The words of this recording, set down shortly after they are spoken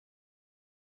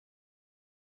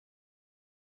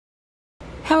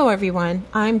Hello everyone,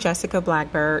 I'm Jessica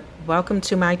Blackbird. Welcome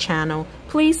to my channel.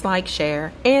 Please like,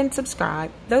 share, and subscribe.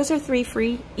 Those are 3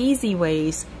 free, easy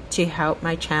ways to help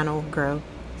my channel grow.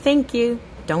 Thank you.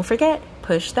 Don't forget,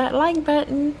 push that like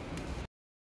button.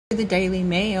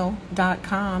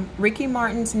 TheDailyMail.com, Ricky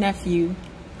Martin's nephew,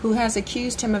 who has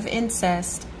accused him of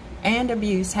incest and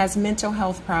abuse, has mental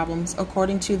health problems,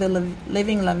 according to the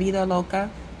Living La Vida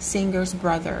Loca singer's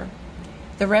brother.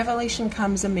 The revelation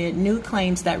comes amid new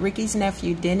claims that Ricky's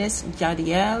nephew, Dennis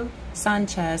Jadiel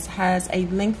Sanchez, has a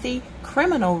lengthy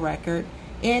criminal record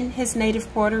in his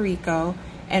native Puerto Rico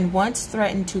and once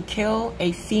threatened to kill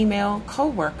a female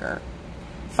co-worker.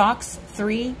 Fox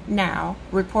 3 Now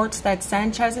reports that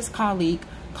Sanchez's colleague,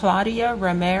 Claudia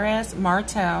Ramirez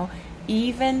Martel,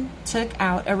 even took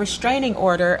out a restraining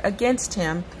order against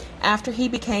him after he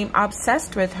became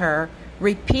obsessed with her,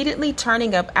 repeatedly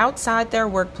turning up outside their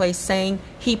workplace saying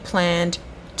he planned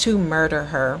to murder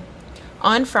her.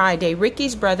 On Friday,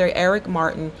 Ricky's brother Eric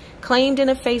Martin claimed in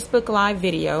a Facebook Live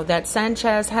video that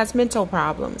Sanchez has mental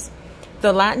problems.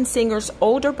 The Latin singer's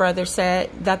older brother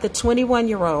said that the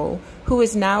 21-year-old, who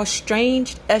is now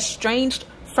estranged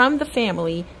from the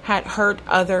family, had hurt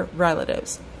other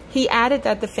relatives. He added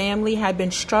that the family had been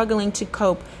struggling to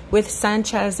cope with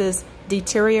Sanchez's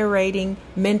deteriorating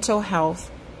mental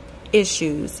health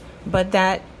issues, but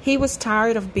that he was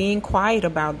tired of being quiet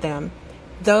about them,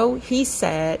 though he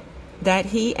said that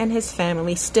he and his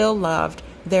family still loved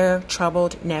their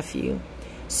troubled nephew.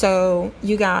 So,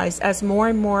 you guys, as more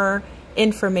and more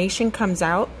information comes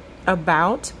out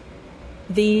about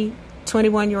the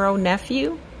 21-year-old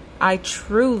nephew, I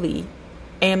truly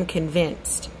am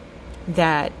convinced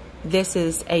that this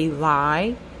is a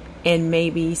lie and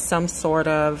maybe some sort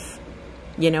of,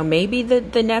 maybe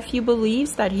the nephew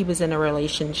believes that he was in a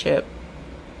relationship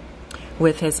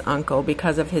with his uncle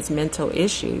because of his mental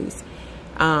issues,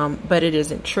 but it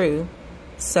isn't true.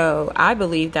 So I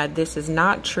believe that this is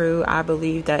not true. I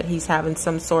believe that he's having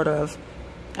some sort of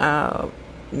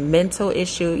mental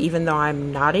issue, even though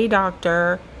I'm not a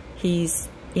doctor. He's,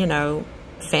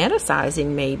 fantasizing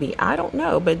maybe. I don't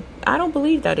know, but I don't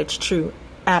believe that it's true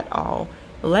at all.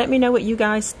 Let me know what you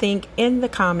guys think in the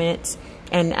comments.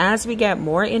 And as we get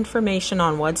more information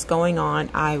on what's going on,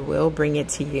 I will bring it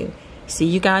to you. See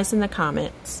you guys in the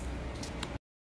comments.